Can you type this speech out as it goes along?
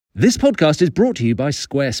This podcast is brought to you by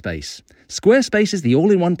Squarespace. Squarespace is the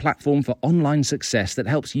all-in-one platform for online success that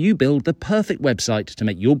helps you build the perfect website to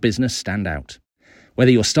make your business stand out.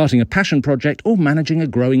 Whether you're starting a passion project or managing a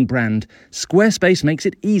growing brand, Squarespace makes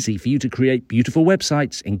it easy for you to create beautiful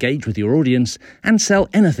websites, engage with your audience, and sell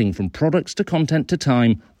anything from products to content to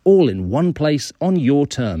time, all in one place on your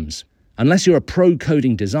terms. Unless you're a pro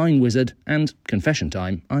coding design wizard, and confession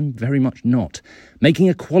time, I'm very much not, making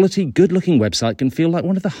a quality, good-looking website can feel like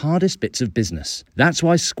one of the hardest bits of business. That's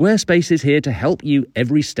why Squarespace is here to help you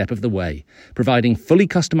every step of the way, providing fully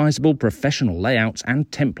customizable professional layouts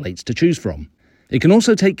and templates to choose from. It can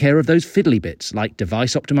also take care of those fiddly bits like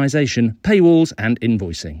device optimization, paywalls, and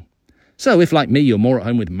invoicing. So if, like me, you're more at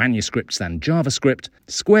home with manuscripts than JavaScript,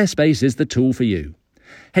 Squarespace is the tool for you.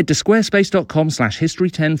 Head to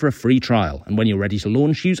squarespace.com/history10 for a free trial, and when you're ready to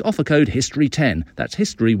launch, use offer code HISTORY10, that's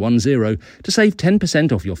history10, to save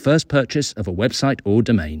 10% off your first purchase of a website or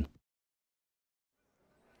domain.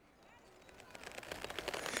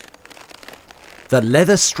 The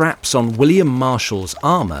leather straps on William Marshall's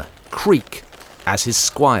armour creak as his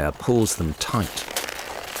squire pulls them tight.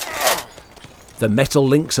 The metal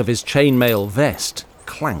links of his chainmail vest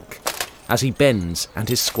clank as he bends and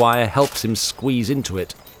his squire helps him squeeze into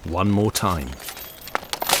it one more time.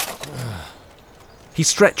 He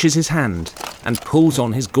stretches his hand and pulls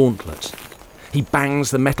on his gauntlet. He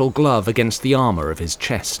bangs the metal glove against the armour of his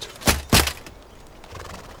chest.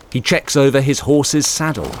 He checks over his horse's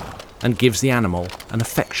saddle and gives the animal an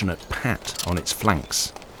affectionate pat on its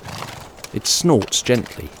flanks. It snorts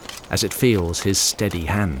gently as it feels his steady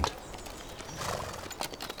hand.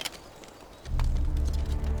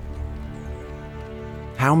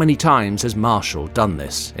 How many times has Marshall done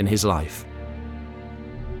this in his life?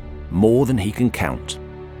 More than he can count.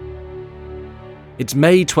 It's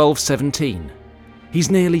May 1217.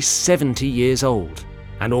 He's nearly 70 years old,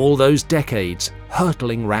 and all those decades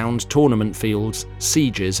hurtling round tournament fields,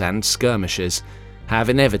 sieges and skirmishes have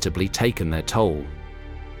inevitably taken their toll.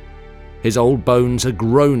 His old bones are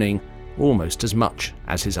groaning almost as much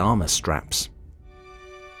as his armour straps.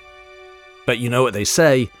 But you know what they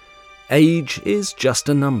say, age is just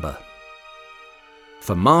a number.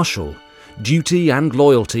 For Marshall, duty and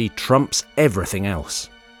loyalty trumps everything else.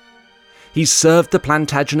 He's served the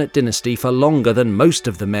Plantagenet dynasty for longer than most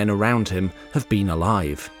of the men around him have been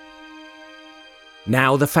alive.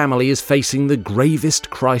 Now the family is facing the gravest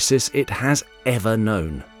crisis it has ever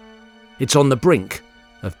known. It's on the brink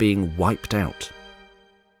of being wiped out.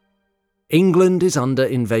 England is under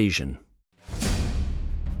invasion.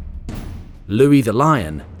 Louis the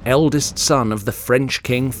Lion, eldest son of the French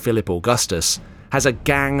King Philip Augustus, has a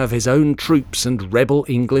gang of his own troops and rebel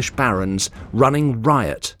English barons running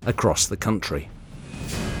riot across the country.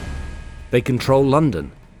 They control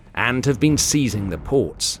London and have been seizing the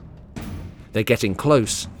ports. They're getting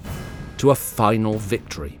close to a final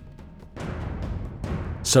victory.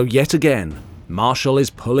 So yet again, Marshall is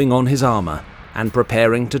pulling on his armour and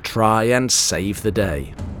preparing to try and save the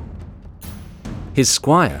day. His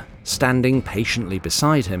squire, standing patiently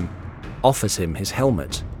beside him, offers him his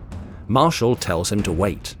helmet. Marshall tells him to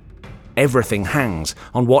wait. Everything hangs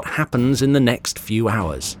on what happens in the next few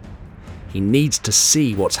hours. He needs to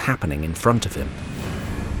see what's happening in front of him.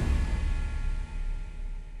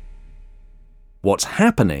 What's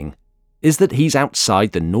happening is that he's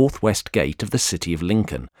outside the northwest gate of the city of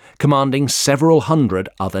Lincoln, commanding several hundred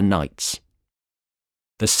other knights.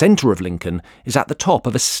 The centre of Lincoln is at the top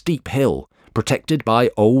of a steep hill, protected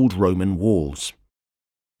by old Roman walls.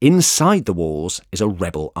 Inside the walls is a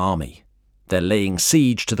rebel army. They're laying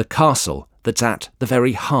siege to the castle that's at the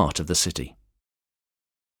very heart of the city.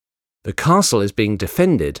 The castle is being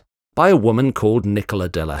defended by a woman called Nicola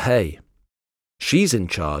de la Haye. She's in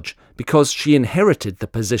charge because she inherited the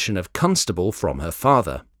position of constable from her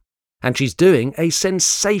father, and she's doing a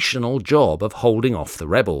sensational job of holding off the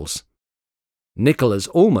rebels. Nicola's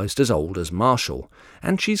almost as old as Marshall,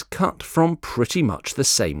 and she's cut from pretty much the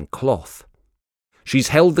same cloth. She's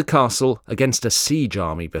held the castle against a siege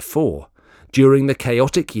army before, during the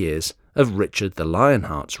chaotic years of Richard the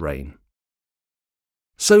Lionheart's reign.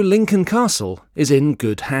 So Lincoln Castle is in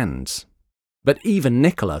good hands. But even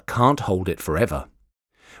Nicola can't hold it forever.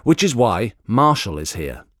 Which is why Marshall is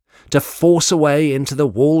here, to force a way into the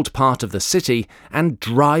walled part of the city and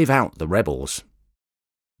drive out the rebels.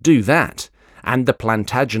 Do that, and the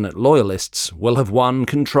Plantagenet loyalists will have won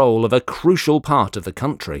control of a crucial part of the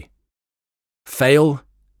country. Fail,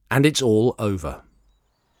 and it's all over.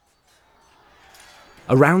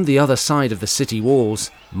 Around the other side of the city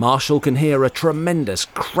walls, Marshall can hear a tremendous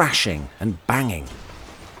crashing and banging.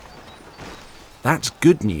 That's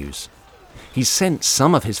good news. He's sent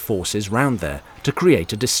some of his forces round there to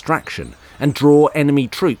create a distraction and draw enemy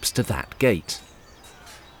troops to that gate.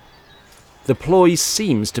 The ploy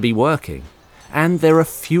seems to be working, and there are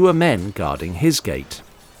fewer men guarding his gate.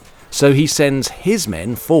 So he sends his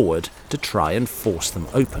men forward to try and force them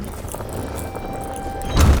open.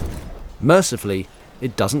 Mercifully,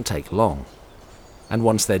 it doesn't take long. And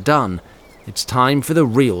once they're done, it's time for the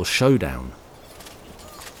real showdown.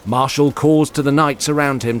 Marshal calls to the knights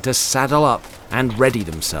around him to saddle up and ready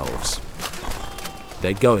themselves.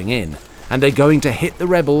 They're going in, and they're going to hit the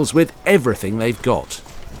rebels with everything they've got.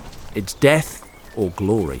 It's death or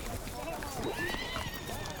glory.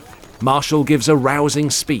 Marshal gives a rousing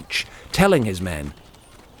speech, telling his men,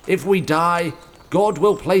 "If we die, God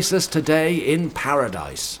will place us today in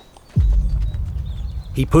paradise."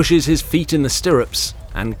 He pushes his feet in the stirrups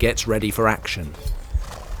and gets ready for action.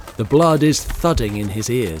 The blood is thudding in his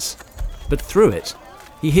ears, but through it,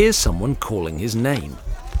 he hears someone calling his name.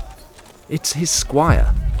 It's his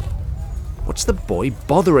squire. What's the boy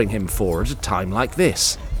bothering him for at a time like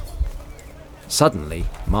this? Suddenly,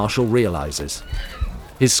 Marshal realizes.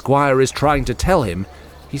 His squire is trying to tell him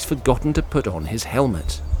he's forgotten to put on his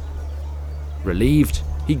helmet. Relieved,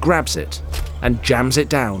 he grabs it and jams it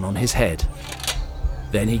down on his head.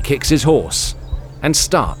 Then he kicks his horse and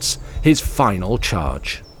starts his final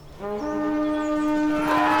charge.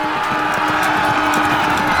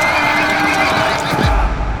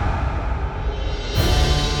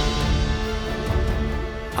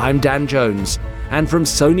 I'm Dan Jones, and from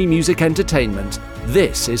Sony Music Entertainment,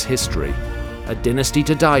 this is History, A Dynasty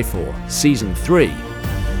to Die For, Season 3,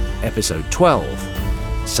 Episode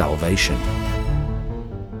 12, Salvation.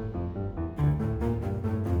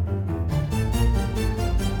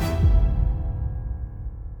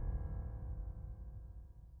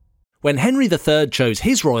 When Henry III chose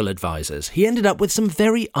his royal advisors, he ended up with some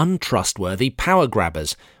very untrustworthy power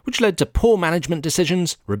grabbers, which led to poor management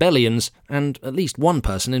decisions, rebellions, and at least one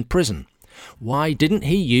person in prison. Why didn't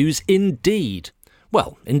he use Indeed?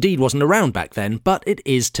 Well, Indeed wasn't around back then, but it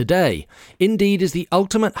is today. Indeed is the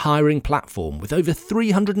ultimate hiring platform with over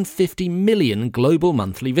 350 million global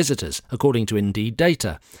monthly visitors, according to Indeed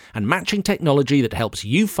data, and matching technology that helps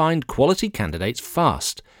you find quality candidates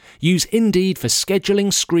fast. Use Indeed for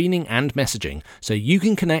scheduling, screening and messaging so you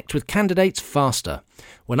can connect with candidates faster.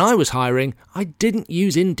 When I was hiring, I didn't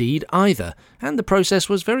use Indeed either, and the process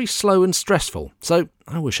was very slow and stressful, so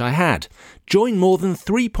I wish I had. Join more than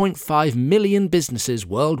 3.5 million businesses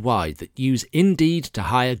worldwide that use Indeed to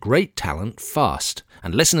hire great talent fast.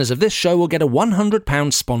 And listeners of this show will get a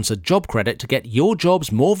 £100 sponsored job credit to get your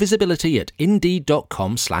jobs more visibility at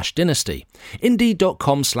Indeed.com/dynasty.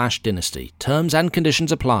 Indeed.com/dynasty. Terms and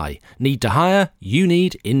conditions apply. Need to hire? You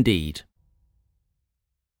need Indeed.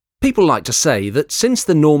 People like to say that since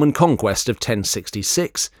the Norman conquest of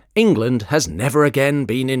 1066, England has never again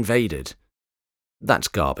been invaded. That's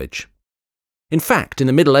garbage. In fact, in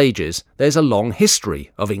the Middle Ages, there's a long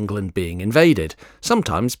history of England being invaded,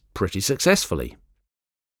 sometimes pretty successfully.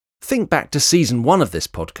 Think back to Season 1 of this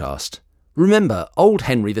podcast. Remember, old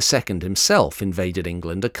Henry II himself invaded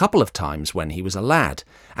England a couple of times when he was a lad,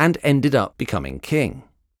 and ended up becoming king.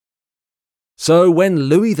 So when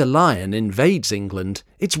Louis the Lion invades England,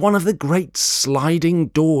 it's one of the great sliding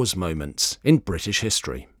doors moments in British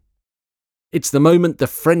history. It's the moment the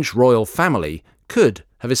French royal family could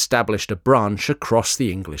have established a branch across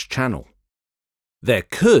the English Channel. There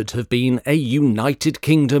could have been a united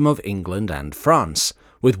kingdom of England and France,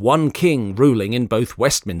 with one king ruling in both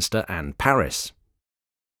Westminster and Paris.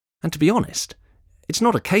 And to be honest, it's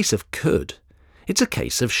not a case of could, it's a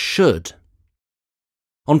case of should.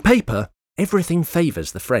 On paper, everything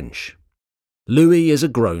favours the French. Louis is a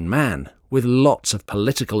grown man, with lots of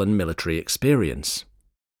political and military experience.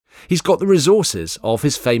 He's got the resources of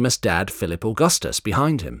his famous dad Philip Augustus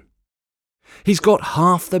behind him. He's got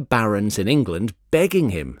half the barons in England begging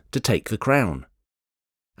him to take the crown.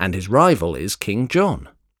 And his rival is King John,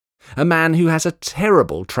 a man who has a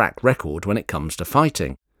terrible track record when it comes to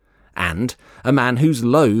fighting, and a man who's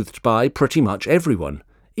loathed by pretty much everyone,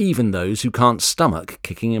 even those who can't stomach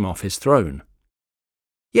kicking him off his throne.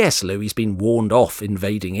 Yes, Louis's been warned off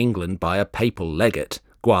invading England by a papal legate,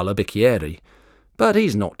 Guala Bicchieri, but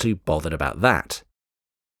he's not too bothered about that.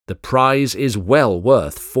 The prize is well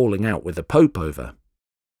worth falling out with the Pope over.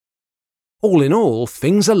 All in all,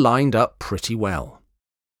 things are lined up pretty well.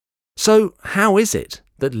 So how is it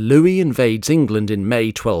that Louis invades England in May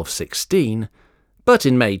 1216, but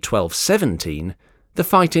in May 1217 the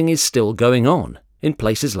fighting is still going on in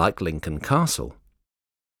places like Lincoln Castle?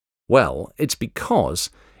 Well, it's because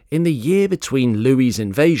in the year between Louis's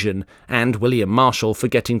invasion and William Marshall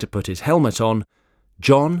forgetting to put his helmet on,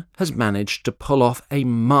 John has managed to pull off a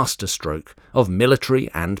masterstroke of military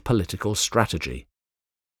and political strategy.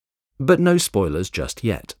 But no spoilers just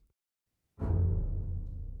yet.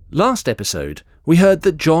 Last episode, we heard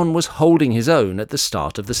that John was holding his own at the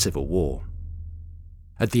start of the Civil War.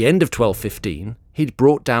 At the end of 1215, he'd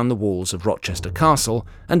brought down the walls of Rochester Castle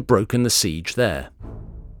and broken the siege there.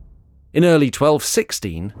 In early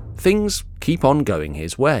 1216, things keep on going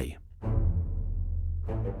his way.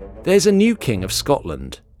 There's a new king of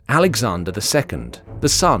Scotland, Alexander II, the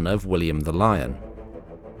son of William the Lion.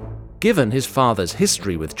 Given his father's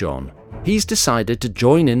history with John, he's decided to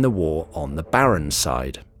join in the war on the Barons'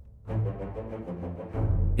 side.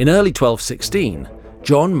 In early 1216,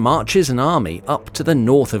 John marches an army up to the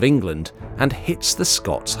north of England and hits the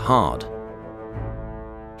Scots hard.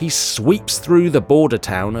 He sweeps through the border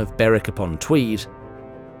town of Berwick-upon-Tweed,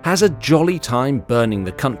 has a jolly time burning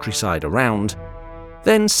the countryside around,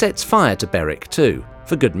 then sets fire to Berwick too,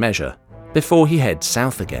 for good measure, before he heads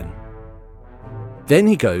south again. Then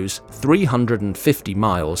he goes 350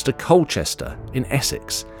 miles to Colchester in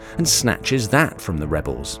Essex and snatches that from the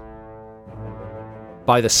rebels.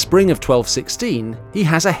 By the spring of 1216, he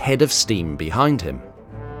has a head of steam behind him.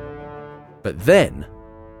 But then,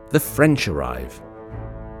 the French arrive.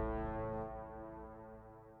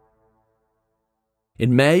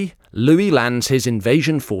 In May, Louis lands his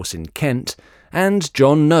invasion force in Kent, and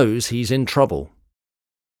John knows he's in trouble.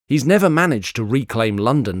 He's never managed to reclaim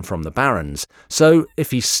London from the Barons, so if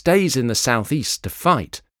he stays in the southeast to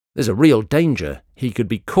fight, there's a real danger he could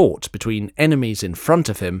be caught between enemies in front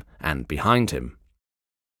of him and behind him.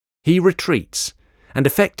 He retreats, and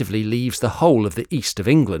effectively leaves the whole of the east of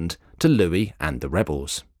England to Louis and the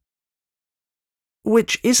rebels.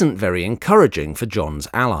 Which isn't very encouraging for John's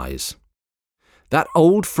allies. That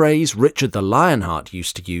old phrase Richard the Lionheart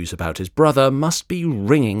used to use about his brother must be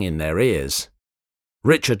ringing in their ears.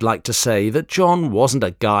 Richard liked to say that John wasn't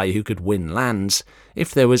a guy who could win lands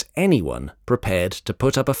if there was anyone prepared to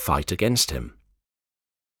put up a fight against him.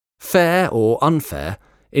 Fair or unfair,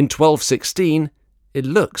 in 1216, it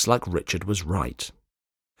looks like Richard was right.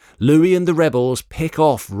 Louis and the rebels pick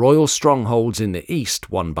off royal strongholds in the east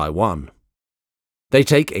one by one. They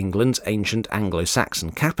take England's ancient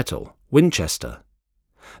Anglo-Saxon capital, Winchester.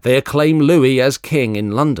 They acclaim Louis as king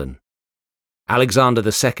in London. Alexander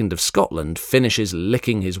II of Scotland finishes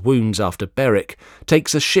licking his wounds after Berwick,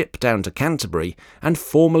 takes a ship down to Canterbury, and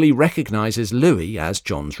formally recognises Louis as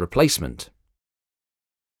John's replacement.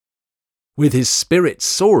 With his spirits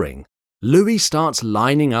soaring, Louis starts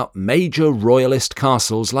lining up major royalist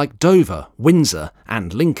castles like Dover, Windsor,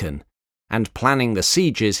 and Lincoln, and planning the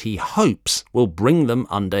sieges he hopes will bring them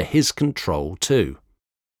under his control too.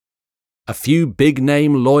 A few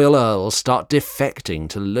big-name loyal earls start defecting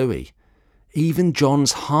to Louis. Even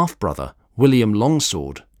John's half-brother, William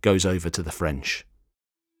Longsword, goes over to the French.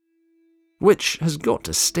 Which has got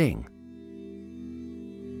to sting.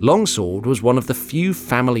 Longsword was one of the few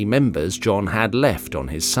family members John had left on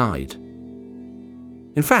his side.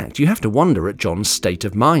 In fact, you have to wonder at John's state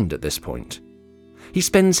of mind at this point. He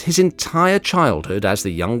spends his entire childhood as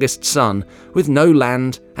the youngest son, with no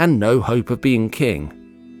land and no hope of being king.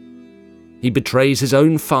 He betrays his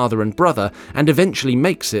own father and brother and eventually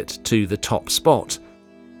makes it to the top spot.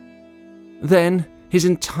 Then, his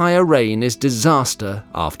entire reign is disaster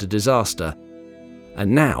after disaster,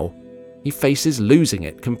 and now he faces losing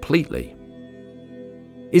it completely.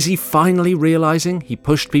 Is he finally realising he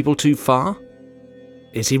pushed people too far?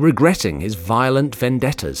 Is he regretting his violent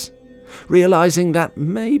vendettas, realising that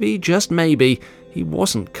maybe, just maybe, he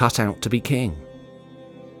wasn't cut out to be king?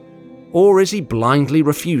 Or is he blindly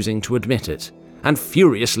refusing to admit it, and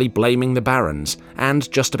furiously blaming the barons,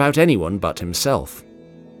 and just about anyone but himself?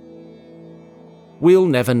 We'll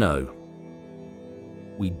never know.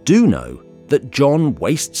 We do know that John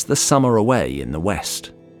wastes the summer away in the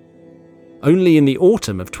west. Only in the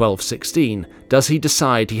autumn of 1216 does he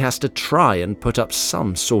decide he has to try and put up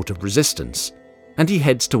some sort of resistance, and he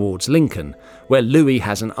heads towards Lincoln, where Louis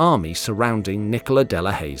has an army surrounding Nicola de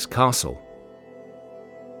la Haye's castle.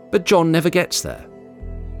 But John never gets there,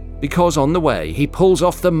 because on the way he pulls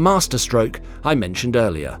off the masterstroke I mentioned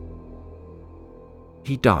earlier.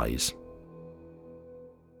 He dies.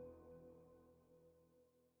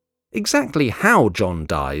 Exactly how John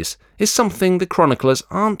dies is something the chroniclers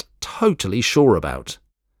aren't totally sure about.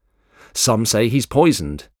 Some say he's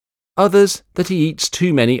poisoned, others that he eats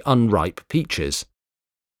too many unripe peaches.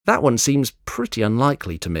 That one seems pretty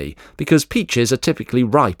unlikely to me, because peaches are typically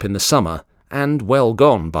ripe in the summer and well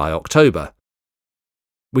gone by October.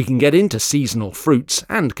 We can get into seasonal fruits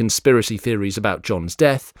and conspiracy theories about John's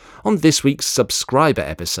death on this week's subscriber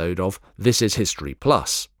episode of This Is History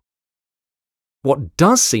Plus. What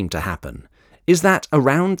does seem to happen is that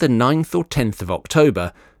around the 9th or 10th of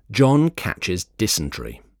October, John catches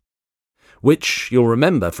dysentery, which, you'll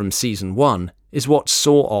remember from Season 1, is what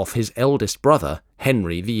saw off his eldest brother,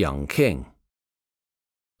 Henry the Young King.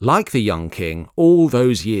 Like the Young King all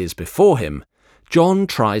those years before him, John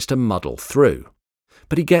tries to muddle through,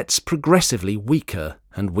 but he gets progressively weaker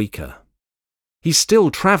and weaker. He's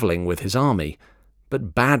still travelling with his army,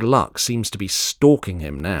 but bad luck seems to be stalking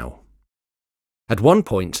him now. At one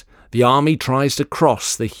point, the army tries to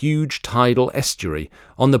cross the huge tidal estuary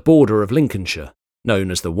on the border of Lincolnshire,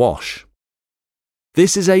 known as the Wash.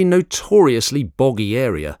 This is a notoriously boggy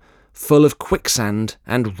area, full of quicksand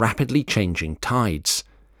and rapidly changing tides,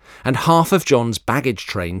 and half of John's baggage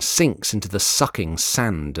train sinks into the sucking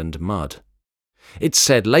sand and mud. It's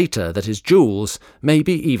said later that his jewels,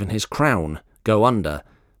 maybe even his crown, go under,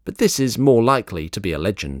 but this is more likely to be a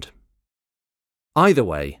legend. Either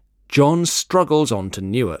way, John struggles on to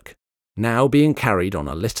Newark, now being carried on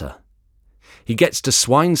a litter. He gets to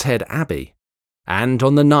Swineshead Abbey, and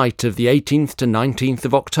on the night of the 18th to 19th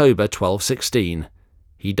of October 1216,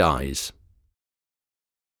 he dies.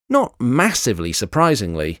 Not massively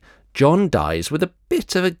surprisingly, John dies with a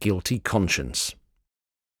bit of a guilty conscience.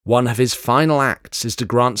 One of his final acts is to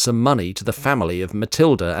grant some money to the family of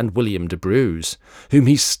Matilda and William de Bruges, whom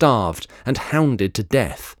he starved and hounded to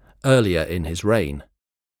death earlier in his reign.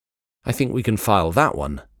 I think we can file that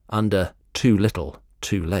one under too little,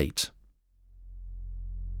 too late.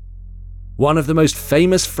 One of the most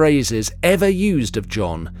famous phrases ever used of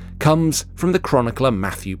John comes from the chronicler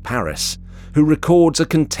Matthew Paris, who records a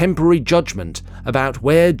contemporary judgment about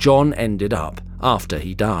where John ended up after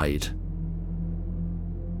he died.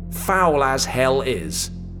 Foul as hell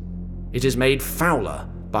is, it is made fouler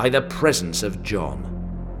by the presence of John.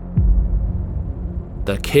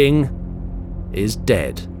 The king is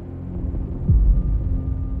dead.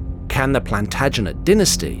 Can the Plantagenet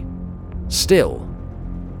dynasty still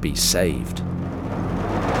be saved?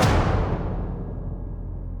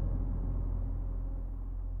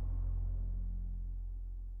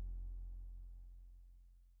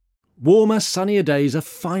 Warmer, sunnier days are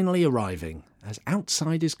finally arriving. As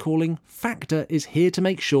outside is calling, Factor is here to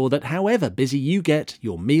make sure that however busy you get,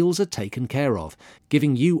 your meals are taken care of,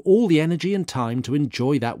 giving you all the energy and time to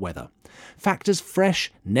enjoy that weather. Factor's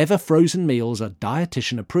fresh, never frozen meals are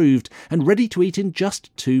dietitian approved and ready to eat in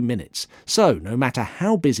just 2 minutes. So, no matter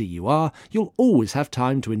how busy you are, you'll always have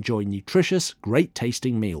time to enjoy nutritious, great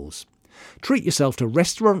tasting meals. Treat yourself to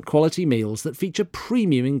restaurant-quality meals that feature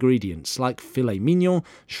premium ingredients like filet mignon,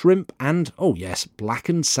 shrimp and, oh yes,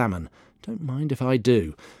 blackened salmon. Don't mind if I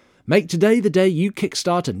do. Make today the day you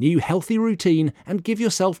kickstart a new healthy routine and give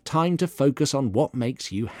yourself time to focus on what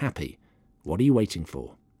makes you happy. What are you waiting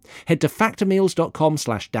for? Head to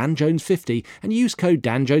factormeals.com/DanJones50 and use code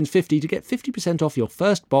DanJones50 to get 50% off your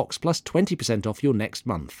first box plus 20% off your next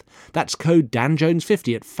month. That's code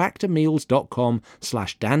DanJones50 at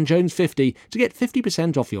factormeals.com/DanJones50 to get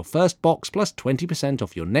 50% off your first box plus 20%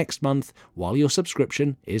 off your next month while your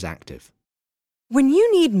subscription is active. When you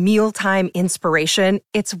need mealtime inspiration,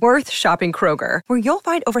 it's worth shopping Kroger, where you'll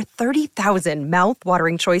find over 30,000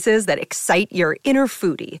 mouth-watering choices that excite your inner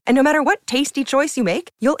foodie. And no matter what tasty choice you make,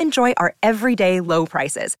 you'll enjoy our everyday low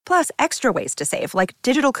prices, plus extra ways to save, like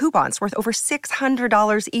digital coupons worth over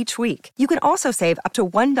 $600 each week. You can also save up to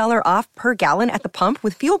 $1 off per gallon at the pump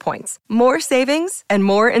with fuel points. More savings and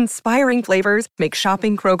more inspiring flavors make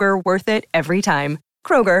shopping Kroger worth it every time.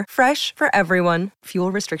 Kroger, fresh for everyone.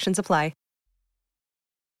 Fuel restrictions apply.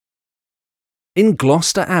 In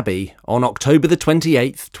Gloucester Abbey, on October the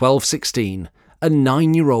 28th, 1216, a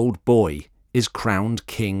 9-year-old boy is crowned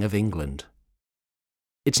King of England.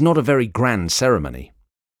 It's not a very grand ceremony.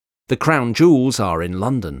 The crown jewels are in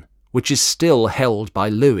London, which is still held by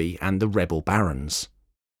Louis and the rebel barons.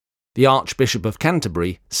 The Archbishop of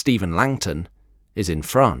Canterbury, Stephen Langton, is in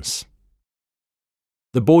France.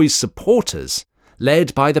 The boy's supporters,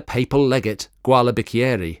 led by the papal legate Guala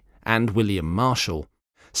Bicchieri and William Marshall,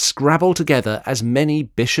 scrabble together as many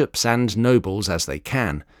bishops and nobles as they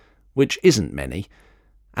can, which isn't many,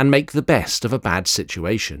 and make the best of a bad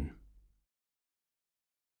situation.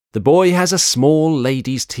 The boy has a small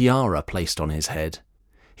lady's tiara placed on his head.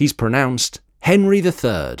 He's pronounced Henry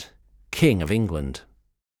III, King of England.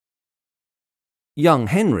 Young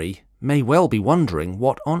Henry may well be wondering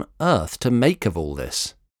what on earth to make of all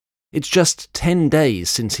this. It's just 10 days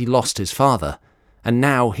since he lost his father, and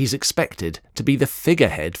now he's expected to be the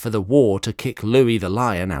figurehead for the war to kick Louis the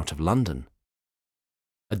Lion out of London.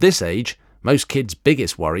 At this age, most kids'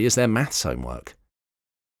 biggest worry is their maths homework.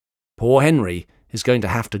 Poor Henry is going to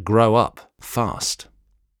have to grow up fast.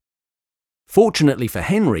 Fortunately for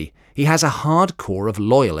Henry, he has a hard core of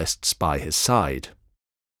loyalists by his side.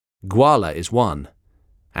 Guala is one,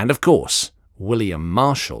 and of course, William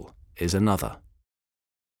Marshal is another.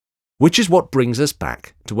 Which is what brings us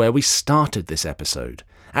back to where we started this episode,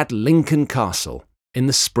 at Lincoln Castle in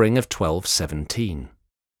the spring of 1217.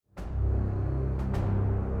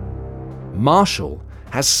 Marshal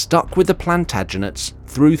has stuck with the Plantagenets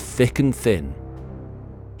through thick and thin.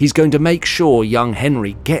 He's going to make sure young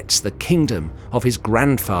Henry gets the kingdom of his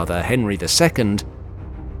grandfather Henry II,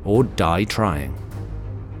 or die trying.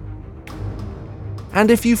 And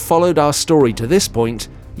if you've followed our story to this point,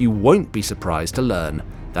 you won't be surprised to learn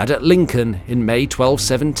that at Lincoln in May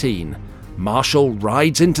 1217, Marshal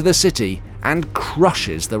rides into the city and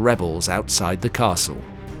crushes the rebels outside the castle.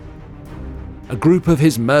 A group of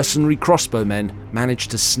his mercenary crossbowmen manage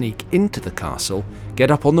to sneak into the castle, get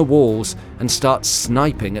up on the walls, and start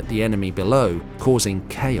sniping at the enemy below, causing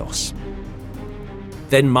chaos.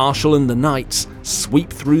 Then Marshal and the knights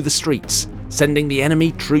sweep through the streets, sending the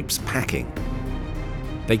enemy troops packing.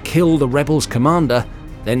 They kill the rebels' commander,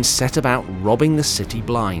 then set about robbing the city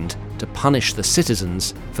blind to punish the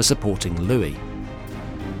citizens for supporting Louis.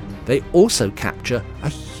 They also capture a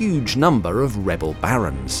huge number of rebel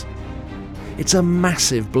barons. It's a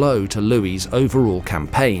massive blow to Louis's overall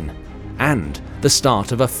campaign, and the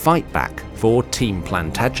start of a fight back for Team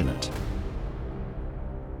Plantagenet.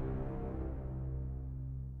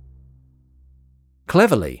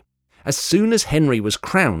 Cleverly, as soon as Henry was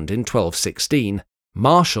crowned in 1216,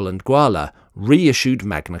 Marshal and Guala reissued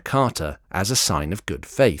Magna Carta as a sign of good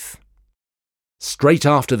faith. Straight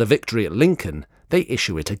after the victory at Lincoln, they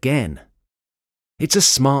issue it again. It's a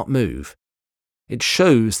smart move. It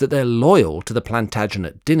shows that they're loyal to the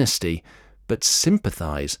Plantagenet dynasty, but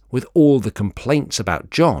sympathise with all the complaints about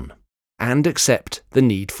John, and accept the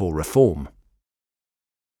need for reform.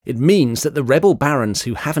 It means that the rebel barons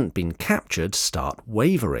who haven't been captured start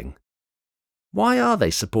wavering. Why are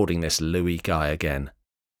they supporting this Louis guy again?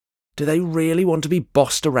 Do they really want to be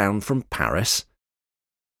bossed around from Paris?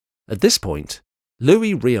 At this point,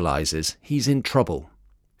 Louis realises he's in trouble.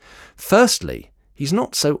 Firstly, he's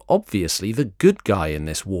not so obviously the good guy in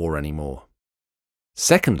this war anymore.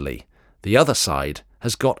 Secondly, the other side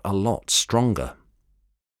has got a lot stronger.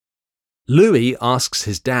 Louis asks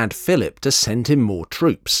his dad Philip to send him more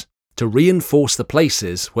troops, to reinforce the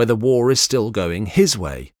places where the war is still going his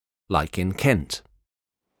way, like in Kent.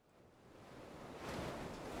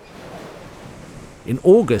 In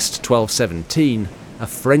August 1217, a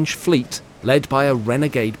French fleet, led by a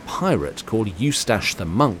renegade pirate called Eustache the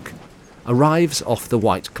Monk, arrives off the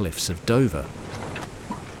White Cliffs of Dover.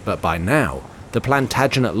 But by now, the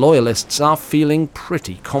Plantagenet loyalists are feeling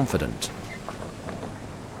pretty confident.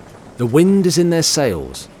 The wind is in their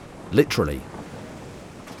sails, literally.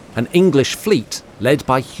 An English fleet, led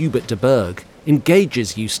by Hubert de Burgh,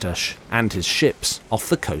 engages Eustache and his ships off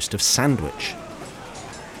the coast of Sandwich.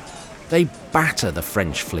 They batter the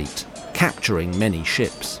French fleet, capturing many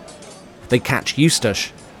ships. They catch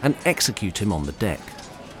Eustache and execute him on the deck.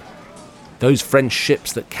 Those French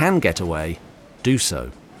ships that can get away do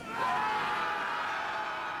so.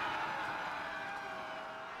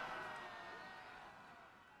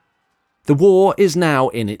 The war is now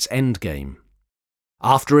in its endgame.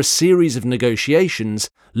 After a series of negotiations,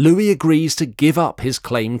 Louis agrees to give up his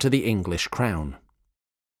claim to the English crown.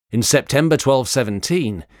 In September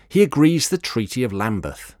 1217, he agrees the Treaty of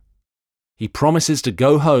Lambeth. He promises to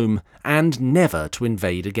go home and never to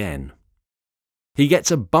invade again. He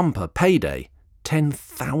gets a bumper payday,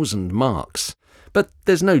 10,000 marks, but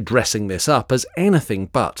there's no dressing this up as anything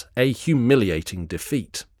but a humiliating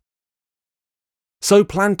defeat. So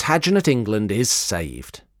Plantagenet England is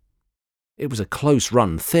saved. It was a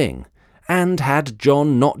close-run thing, and had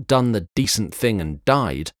John not done the decent thing and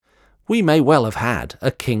died, we may well have had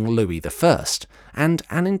a King Louis I and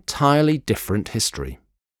an entirely different history.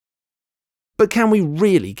 But can we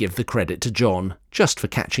really give the credit to John just for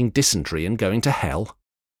catching dysentery and going to hell?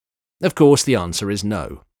 Of course, the answer is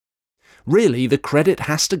no. Really, the credit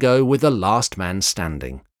has to go with the last man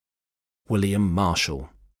standing, William Marshal.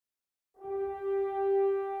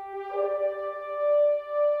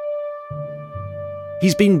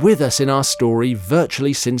 He's been with us in our story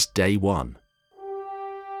virtually since day one.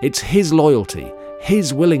 It's his loyalty,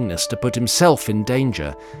 his willingness to put himself in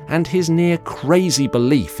danger, and his near-crazy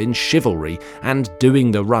belief in chivalry and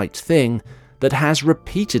doing the right thing that has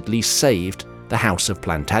repeatedly saved the House of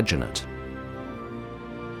Plantagenet.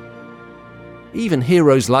 Even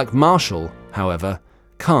heroes like Marshal, however,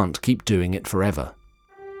 can't keep doing it forever.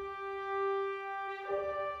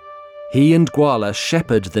 He and Gwyler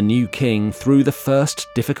shepherd the new king through the first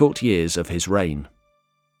difficult years of his reign.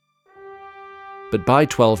 But by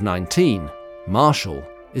 1219, Marshall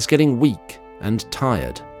is getting weak and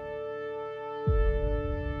tired.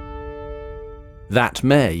 That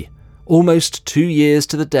May, almost 2 years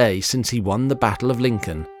to the day since he won the Battle of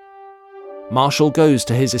Lincoln, Marshall goes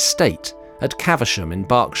to his estate at Caversham in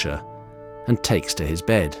Berkshire and takes to his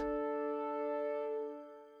bed.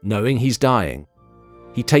 Knowing he's dying,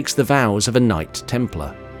 he takes the vows of a Knight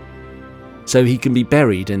Templar, so he can be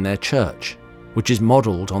buried in their church, which is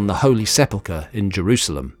modelled on the Holy Sepulchre in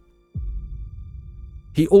Jerusalem.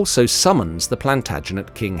 He also summons the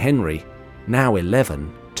Plantagenet King Henry, now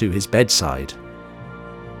 11, to his bedside.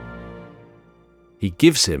 He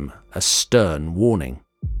gives him a stern warning.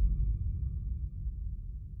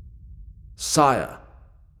 "Sire,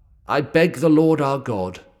 I beg the Lord our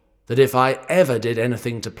God that if I ever did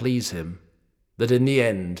anything to please him, that in the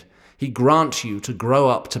end he grant you to grow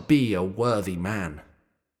up to be a worthy man.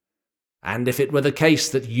 And if it were the case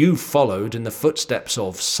that you followed in the footsteps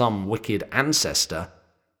of some wicked ancestor,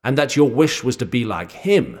 and that your wish was to be like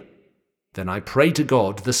him, then I pray to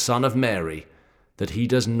God, the Son of Mary, that he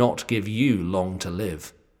does not give you long to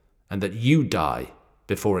live, and that you die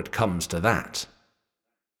before it comes to that."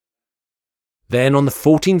 Then on the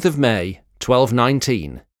 14th of May,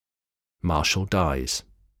 1219, Marshall dies.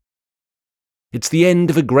 It's the end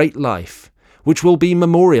of a great life, which will be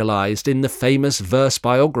memorialised in the famous verse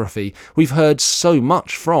biography we've heard so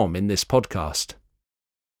much from in this podcast.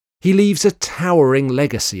 He leaves a towering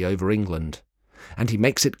legacy over England, and he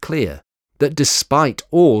makes it clear that despite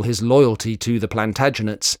all his loyalty to the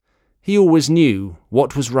Plantagenets, he always knew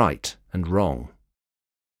what was right and wrong.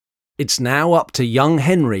 It's now up to young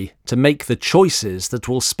Henry to make the choices that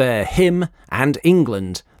will spare him and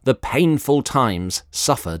England the painful times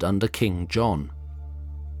suffered under King John.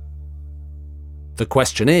 The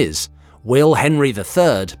question is, will Henry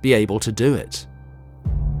III be able to do it?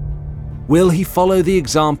 Will he follow the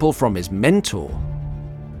example from his mentor,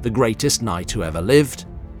 the greatest knight who ever lived,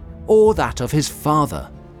 or that of his father,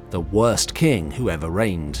 the worst king who ever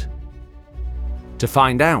reigned? To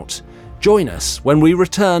find out, join us when we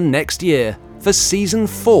return next year for Season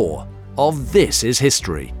 4 of This Is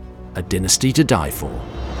History, A Dynasty to Die For.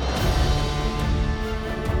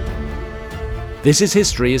 This Is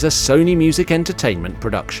History is a Sony Music Entertainment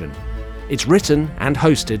production. It's written and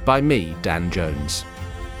hosted by me, Dan Jones.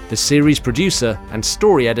 The series producer and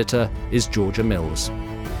story editor is Georgia Mills.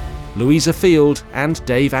 Louisa Field and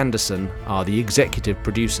Dave Anderson are the executive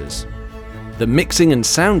producers. The mixing and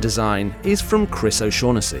sound design is from Chris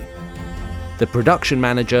O'Shaughnessy. The production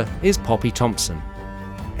manager is Poppy Thompson.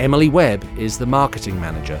 Emily Webb is the marketing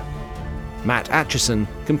manager. Matt Atchison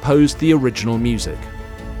composed the original music.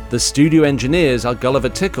 The studio engineers are Gulliver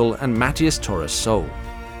Tickle and Matthias Torres Sol.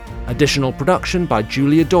 Additional production by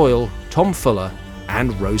Julia Doyle, Tom Fuller,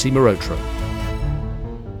 and Rosie Marotro.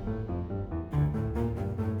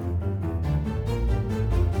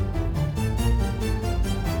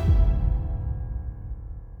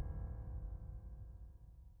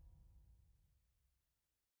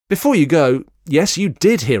 Before you go, yes, you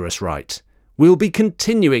did hear us right. We'll be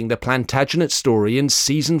continuing the Plantagenet story in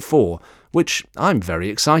Season 4, which I'm very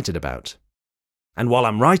excited about. And while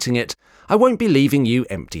I'm writing it, I won't be leaving you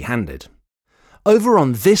empty-handed. Over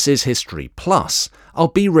on This Is History Plus, I'll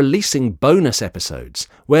be releasing bonus episodes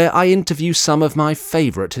where I interview some of my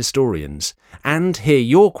favourite historians and hear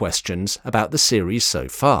your questions about the series so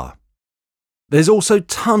far. There's also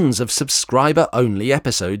tons of subscriber-only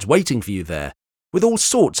episodes waiting for you there, with all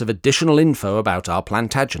sorts of additional info about our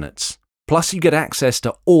Plantagenets. Plus you get access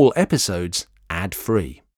to all episodes ad-free.